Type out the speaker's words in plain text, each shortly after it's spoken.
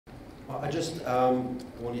I just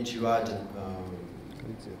wanted to add a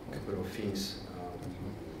couple of things,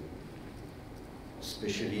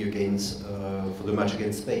 especially against for the match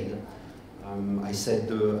against Spain. I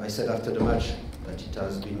said after the match that it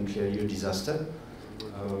has been clearly a disaster.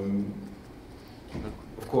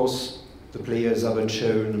 Of course, the players haven't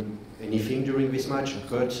shown anything during this match,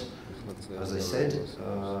 but as I said,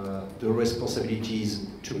 the responsibility is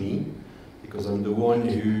to me, because I'm the one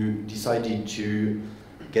who decided to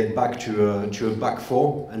get back to a back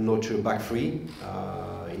four and not to a back three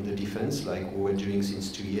in the defense, like we were doing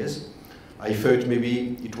since 2 years. I thought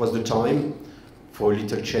maybe it was the time for a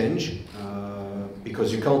little change,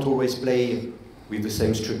 because you can't always play with the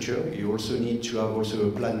same structure. You also need to have also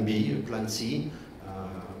a plan B, a plan C,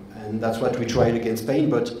 and that's what we tried against Spain.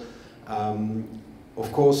 But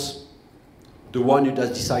of course, the one who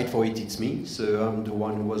does decide for it, it's me. So I'm the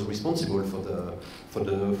one who was responsible for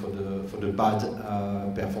the bad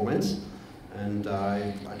performance, and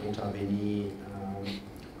I don't have any.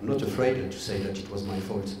 I'm not afraid to say that it was my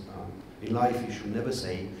fault. In life, you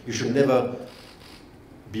should never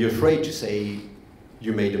be afraid to say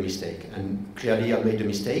you made a mistake. And clearly, I made a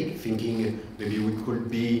mistake, thinking maybe we could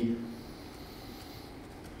be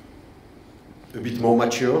a bit more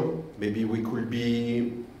mature. Maybe we could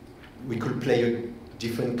play a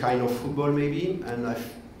different kind of football, maybe. And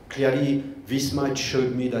clearly, this match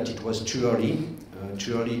showed me that it was too early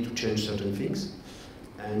to change certain things.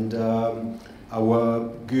 And our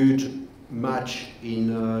good match in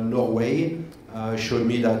Norway showed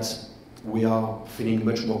me that we are feeling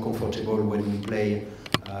much more comfortable when we play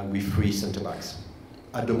with 3 centre-backs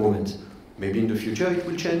at the moment. Maybe in the future it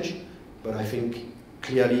will change, but I think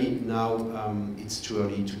clearly now it's too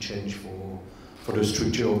early to change for the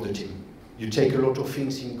structure of the team. You take a lot of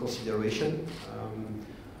things in consideration.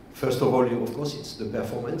 First of all, of course, it's the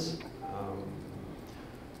performance.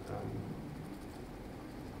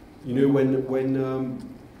 You know,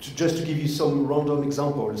 just to give you some random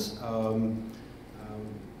examples,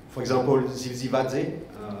 for example, Zivzivadze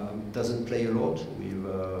doesn't play a lot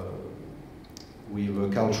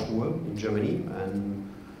with Karlsruhe in Germany,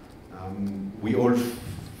 and we all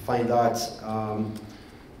find that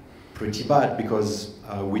pretty bad, because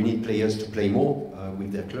we need players to play more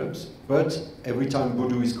with their clubs. But every time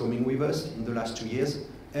Boudou is coming with us in the last 2 years,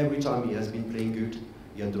 every time he has been playing good.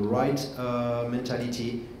 He had the right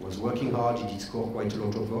mentality, was working hard, he did score quite a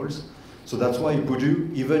lot of goals. So that's why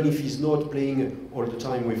Boudou, even if he's not playing all the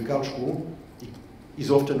time with Karlsruhe,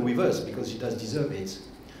 he's often with us, because he does deserve it.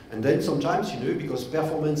 And then sometimes, you know, because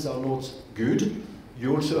performances are not good,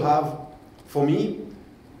 you also have, for me,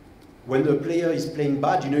 when the player is playing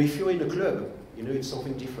bad, you know, if you're in a club, you know, it's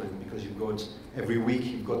something different, because you've got, every week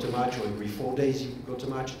you've got a match, or every 4 days you've got a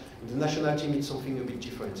match. In the national team, it's something a bit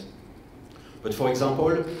different. But for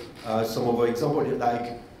example, some of the examples,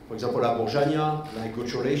 like, for example, Aborjania, like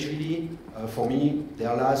Gocholeshvili, for me,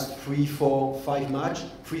 their last 3, 4, 5 match,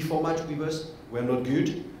 3, 4 match with us were not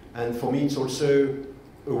good. And for me, it's also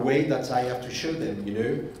a way that I have to show them, you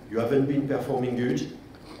know, you haven't been performing good.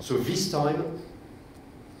 So this time,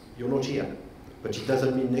 you're not here. But it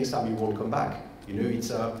doesn't mean next time you won't come back. You know,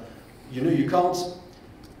 it's you know, you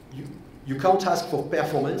can't ask for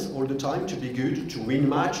performance all the time to be good, to win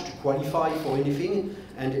match, to qualify for anything.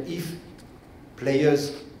 And if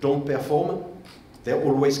players don't perform, they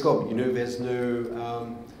always come. You know, there's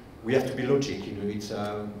no. We have to be logic. You know, it's.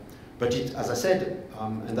 But it, as I said,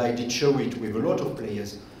 and I did show it with a lot of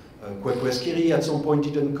players. Kwekwe at some point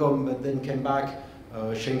didn't come, but then came back.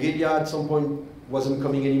 Shengelia at some point wasn't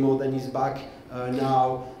coming anymore, then he's back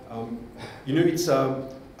now. You know, it's.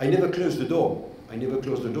 I never close the door. I never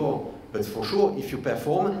close the door. But for sure, if you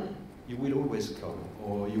perform, you will always come,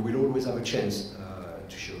 or you will always have a chance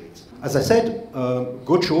to show it. As I said,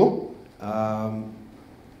 Gocho,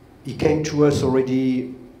 he came to us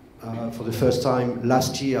already for the first time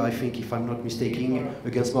last year, I think, if I'm not mistaken,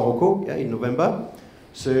 against Morocco, yeah, in November.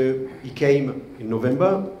 So he came in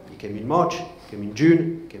November, he came in March, he came in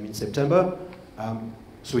June, he came in September.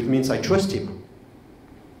 So it means I trust him.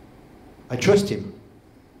 I trust him.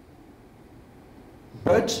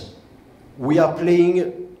 But we are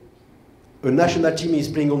playing, a national team is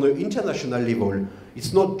playing on the international level.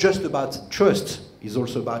 It's not just about trust, it's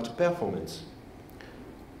also about performance.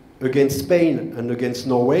 Against Spain and against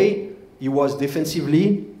Norway, he was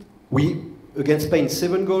defensively, against Spain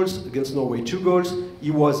 7 goals, against Norway 2 goals, he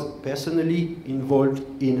was personally involved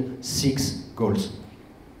in 6 goals.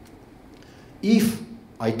 If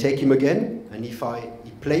I take him again, and if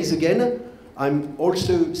he plays again, I'm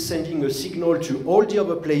also sending a signal to all the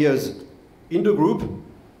other players in the group.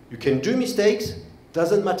 You can do mistakes,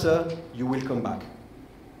 doesn't matter, you will come back.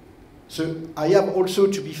 So I have also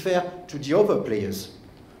to be fair to the other players,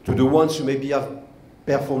 to the ones who maybe have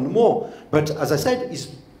performed more. But as I said,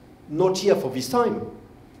 he's not here for this time.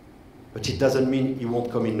 But it doesn't mean he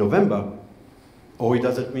won't come in November, or it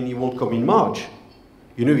doesn't mean he won't come in March.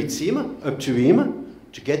 You know, it's him, up to him,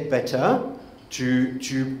 to get better,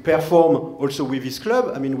 to perform also with his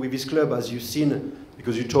club. I mean, with his club, as you've seen,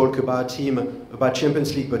 because you talk about him, about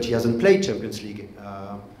Champions League, but he hasn't played Champions League.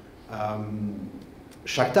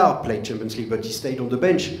 Shakhtar played Champions League, but he stayed on the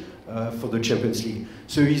bench for the Champions League.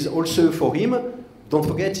 So he's also, for him, don't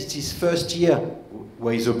forget, it's his first year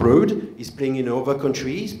where he's abroad, he's playing in other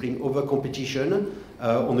countries, he's playing other competition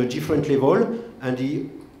on a different level, and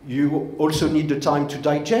you also need the time to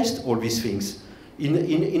digest all these things.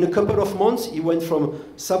 In a couple of months, he went from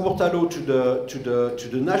Sabortalo to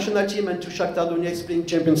the national team and to Shakhtar Donetsk playing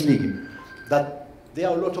Champions League. There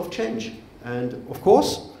are a lot of change. And of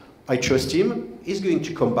course, I trust him. He's going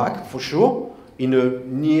to come back for sure in a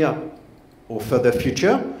near or further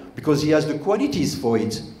future because he has the qualities for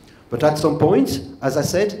it. But at some point, as I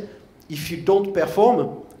said, if you don't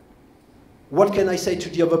perform, what can I say to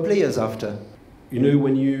the other players after? You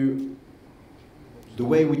know, the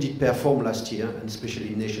way we did perform last year, and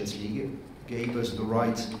especially in Nations League, gave us the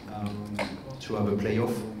right to have a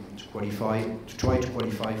playoff, to qualify, to try to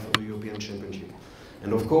qualify for the European Championship.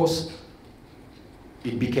 And of course,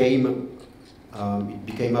 it became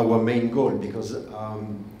our main goal because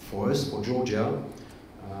for us, for Georgia,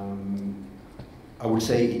 I would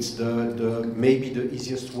say it's maybe the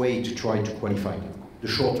easiest way to try to qualify, the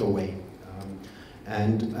shorter way.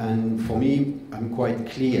 And for me, I'm quite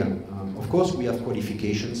clear. Of course, we have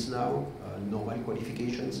qualifications now, normal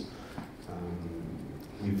qualifications,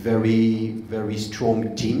 with very, very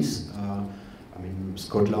strong teams. I mean,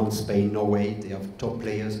 Scotland, Spain, Norway, they have top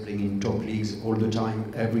players playing in top leagues all the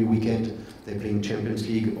time. Every weekend, they're playing Champions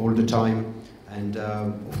League all the time. And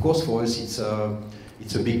of course, for us, it's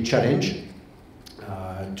a big challenge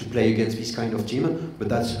to play against this kind of team. But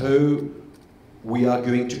that's how we are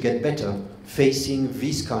going to get better, facing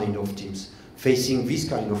this kind of teams, facing this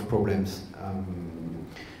kind of problems.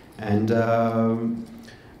 And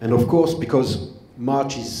of course, because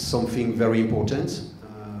March is something very important,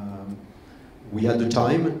 we had the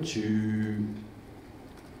time to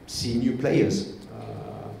see new players.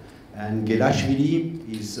 And Gelashvili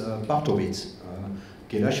is part of it.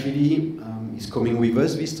 Gelashvili is coming with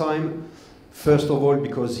us this time. First of all,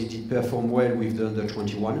 because he did perform well with the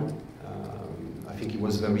under-21. I think he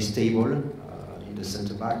was very stable in the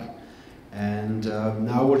centre back. And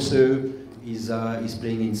now also he's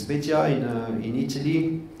playing in Spezia in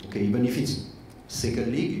Italy. Okay, even if it's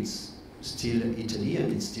second league, it's still Italy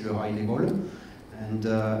and it's still a high level. And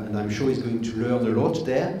I'm sure he's going to learn a lot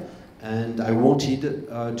there. And I wanted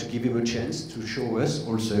to give him a chance to show us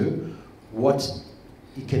also what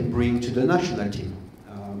he can bring to the national team.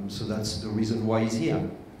 So that's the reason why he's here.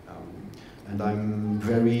 And I'm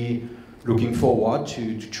very looking forward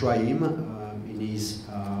to try him in his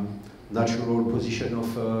natural position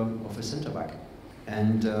of a centre-back.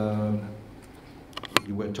 And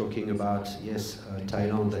you were talking about, yes,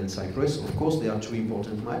 Thailand and Cyprus. Of course, they are two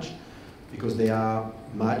important matches because they are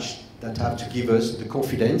matches that have to give us the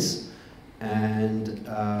confidence and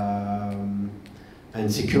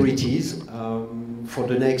securities for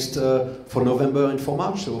the next, for November and for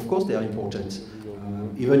March. So of course they are important.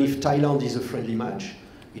 Even if Thailand is a friendly match,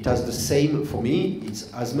 it has the same, for me, it's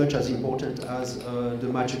as much as important as the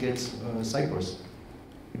match against Cyprus.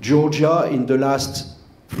 Georgia in the last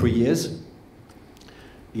 3 years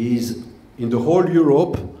is, in the whole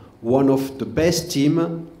Europe, one of the best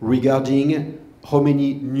teams regarding how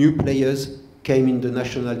many new players came in the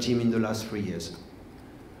national team in the last 3 years.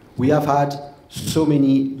 We have had so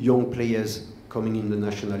many young players coming in the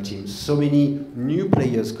national team, so many new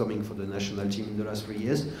players coming for the national team in the last 3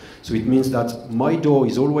 years. So it means that my door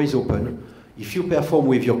is always open. If you perform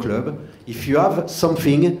with your club, if you have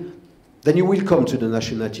something, then you will come to the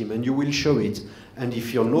national team and you will show it. And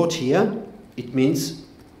if you're not here, it means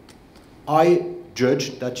I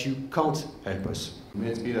judge that you can't help us.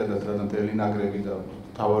 მეც პირადად რადგან თელი ნაკრები და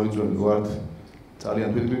თავარი ძველი ვართ ძალიან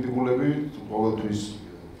თვითკრიტიკულები, ყოველთვის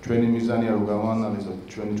ჩვენი მიზანია რომ გავაანალიზოთ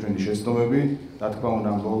ჩვენი შეცდომები, რა თქმა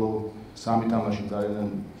უნდა ბოლო 3 თამაში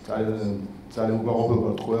ძალიან უგაყოფილ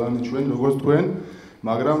ვართ ყველანი ჩვენ როგორც თქვენ,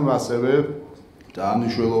 მაგრამ ასევე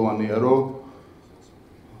დანიშნულოვანია რომ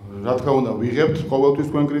რა თქმა უნდა ვიღებთ ყოველთვის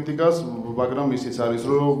თქვენ კრიტიკას, მაგრამ ისიც არის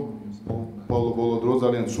რომ ბოლო დრო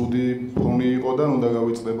ძალიან ცუდი ფონი იყო და უნდა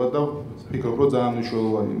გავიწყდება და ვფიქრობ რომ ძალიან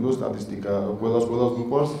მნიშვნელოვანია იმ სტატისტიკა ყველას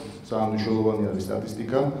მიყვარს ძალიან მნიშვნელოვანი არის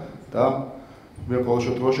სტატისტიკა და მე ყოველ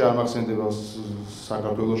შემთხვევაში არ მახსენდება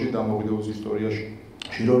საქართველოში დამოუკიდებლობის ისტორიაში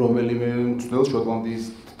რომ რომელიმე მწვრთნელს შოტლანდიის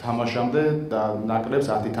თამაშამდე და ნაკრებს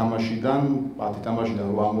 10 თამაშიდან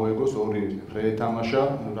 8 მოეგოს 2 რე თამაშა,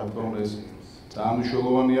 რა თქმა უნდა ეს ძალიან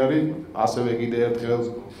მნიშვნელოვანი არის. ასევე კიდე ერთხელ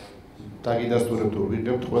დაგიდასტურებთ რომ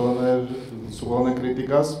ვიღებთ ყველანაირ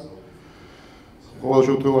კრიტიკას. ყოველ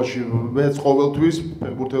შემთხვევაში მეც ყოველთვის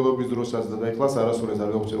ფეხბურთელობის დროსაც და ეხლაც არასდროს არ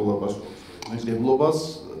გავხსეულობას მისდებლობას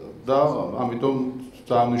და ამიტომ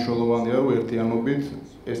ძალიან მნიშვნელოვანია რომ ერთიანობით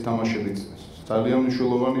ეს თამაშებიც ძალიან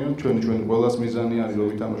მნიშვნელოვანია. ჩვენი ყველას მიზანი არის რომ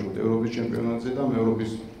ვითამაშოთ ევროპის ჩემპიონატზე და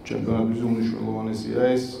ევროპის ჩემპიონატის უმნიშვნელოვანესია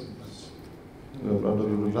ეს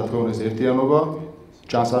რა თქმა უნდა ეს ერთიანობა.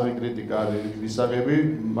 ჯანსაღი კრიტიკა არის მისაღები,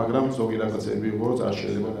 მაგრამ ზოგი რაღაცები იყო რომ არ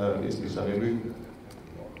შეიძლება ეს მისაღები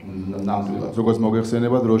ნამდვილად. როგორც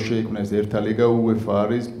მოგეხსენებათ, რო შეიქმნა ეს ერთა ლიგა, UEFA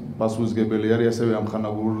არის პასუხისმგებელი არის ასევე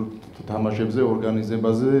ამხანაგურ თამაშებზე,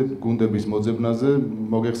 ორგანიზებაზე, გუნდების მოძებნაზე.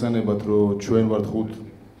 მოგეხსენებათ, რომ ჩვენ ვართ 5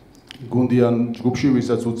 გუნდიან ჯგუფში,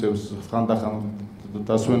 ვისაც უწევს ხანდახან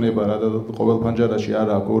დასვენება და ყოველ ფანჯარაში არ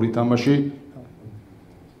აქვს 2 თამაში.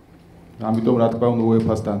 ამიტომ რა თქმა უნდა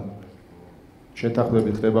UEFA-სთან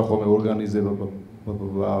შეთანხმებით ხდება ხოლმე ორგანიზება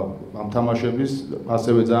ამ თამაშების,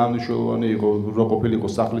 ასევე ძალიან მნიშვნელოვანი იყო რომ ყოფილიყო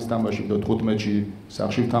სახლის თამაში და 15-ში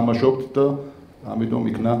სახში ვთამაშობთ და ამიტომ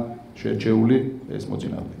იქნა შერჩეული ეს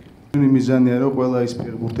მოწინააღმდეგე. მიზანია რომ ყველა ის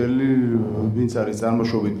ფეხბურთელი, ვინც არის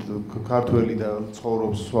წარმოშობით ქართველი და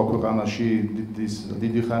ცხოვრობს სხვა ქვეყანაში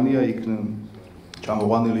დიდი ხანია, იქ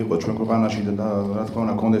ჩამოყვანილი იყო ჩვენ ქვეყანაში და რა თქმა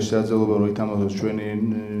უნდა კონდეს შესაძლებლობა რომ ითამაშოს ჩვენი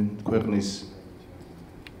ქვეყნის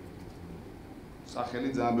სახელი.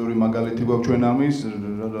 ძალიან ბევრი მაგალითი გვაქვს ჩვენ ამის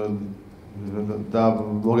და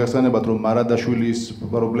მოგეხსენებათ რომ მარადაშვილის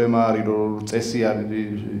პრობლემა არის რომ წესი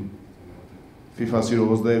არის FIFA-ში რომ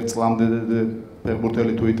 21 წლამდე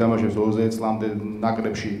ფეხბურთელი თუ ითამაშებს 21 წლამდე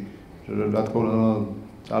ნაკრებში რა თქმა უნდა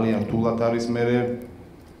ძალიან რთულად არის მერე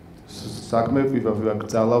საქმე. FIFA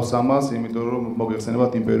გძალავს ამას, იმიტომ რომ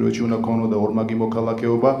მოგეხსენებათ იმ პერიოდში უნდა ქონოდა ორმაგი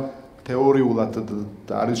მოქალაქეობა. თეორიულად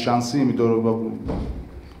არის შანსი, იმიტომ რომ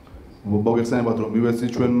მოგეხსენებათ რომ მივეცით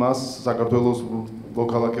ჩვენ მას საქართველოს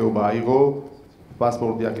მოქალაქეობა აიღო,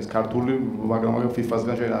 პასპორტი აქვს ქართული, მაგრამ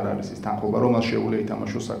FIFA-სგან შეიძლება არ არის ის თანხმობა რომ მას შეუძლია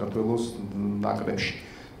ითამაშოს საქართველოს ნაკრებში.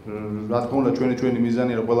 რა თქმა უნდა ჩვენი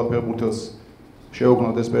მიზანია რომ ყველა ფეხბურთელს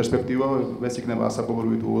შეუქმნათ ეს პერსპექტივა, ეს იქნება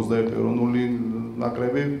ასაკობრივი თუ 21 ეროვნული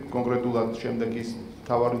ნაკრები, კონკრეტულად შემდეგ ის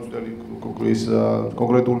თავარი მცდელი ის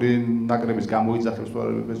კონკრეტული ნაკრების გამოიძახებს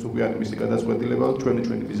ეს უკვე არის მისი გადაწყვეტილება. ჩვენი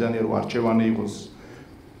მიზანია რომ არჩევანი იყოს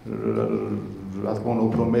რა თქმა უნდა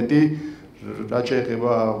უფრო მეტი. რაც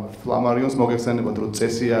შეეხება ფლამარიონს, მოგეხსენებათ რომ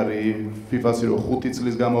წესი არის FIFA-ში რომ 5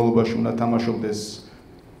 წლის განმავლობაში უნდა თამაშობდეს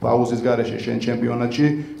პაუზის გარეშე შენ ჩემპიონატში.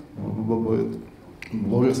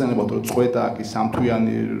 მოგეხსენებათ რომ წვეთა აქვს 3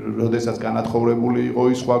 თვიანი, როდესაც განათხოვრებული იყო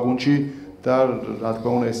ის სხვა გუნდში და რა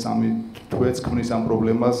თქმა უნდა ეს 3 თვეც ქმნის ამ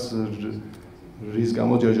პრობლემას, რის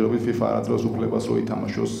გამო ჯერჯერობით FIFA არ აძლევს უფლებას რომ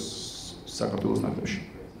ითამაშოს საქართველოს ნაკრებში.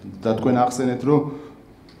 და თქვენ ახსენეთ რომ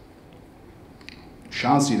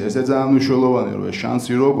შანსი და ესე ძალიან მნიშვნელოვანია რომ ეს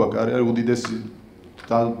შანსი რო გვაქვს არის უდიდესი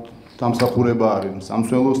დამსახურება არის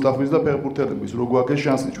სამწვრთნელო სტაფის და ფეხბურთელების რო გვაქვს ეს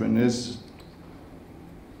შანსი ჩვენ ეს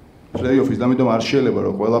პლეი-ოფის და ამიტომ არ შეიძლება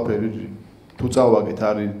რომ ყველაფერი თუ წავაგეთ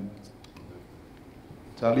არის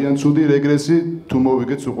ძალიან ცუდი რეგრესი, თუ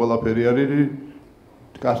მოვიგეთ სულ ყველაფერი არის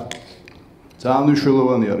კარგი. ძალიან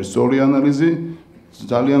მნიშვნელოვანი არის სწორი ანალიზი,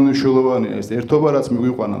 ძალიან მნიშვნელოვანია ეს ერთობა რაც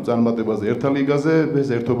მიგვიყვანა წარმატებაზე ერთა ლიგაზე, ეს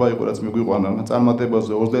ერთობა იყო რაც მიგვიყვანა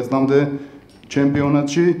წარმატებაზე 20 წლამდე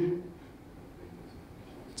ჩემპიონატში.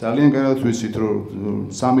 ძალიან კარგად ვიცით რომ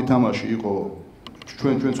 3 თამაში იყო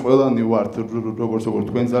ჩვენც ყველანი ვართ როგორც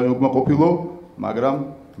თქვენ ძალიან უკმაყოფილო, მაგრამ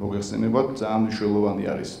მოგეხსენებათ ძალიან მნიშვნელოვანი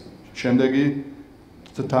არის შემდეგი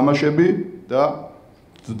თამაშები და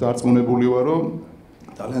დარწმუნებული ვარ რომ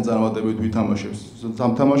ძალიან წარმატებით ვითამაშებს.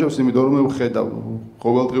 ამ თამაშებს იმიტომ რომ მე ვხედავ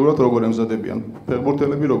ყოველდღიურად როგორ ემზადებიან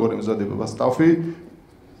ფეხბურთელები, როგორ ემზადება სტაფი,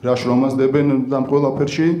 რა შრომას დებენ ამ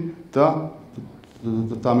ყველაფერში და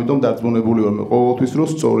ამიტომ დარწმუნებული ვარ მე ყოველთვის რომ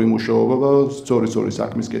სწორი მუშაობა და სწორი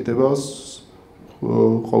საქმის კეთება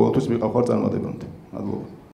ყოველთვის მიყავ ხარ წარმატებამდე. მადლობა.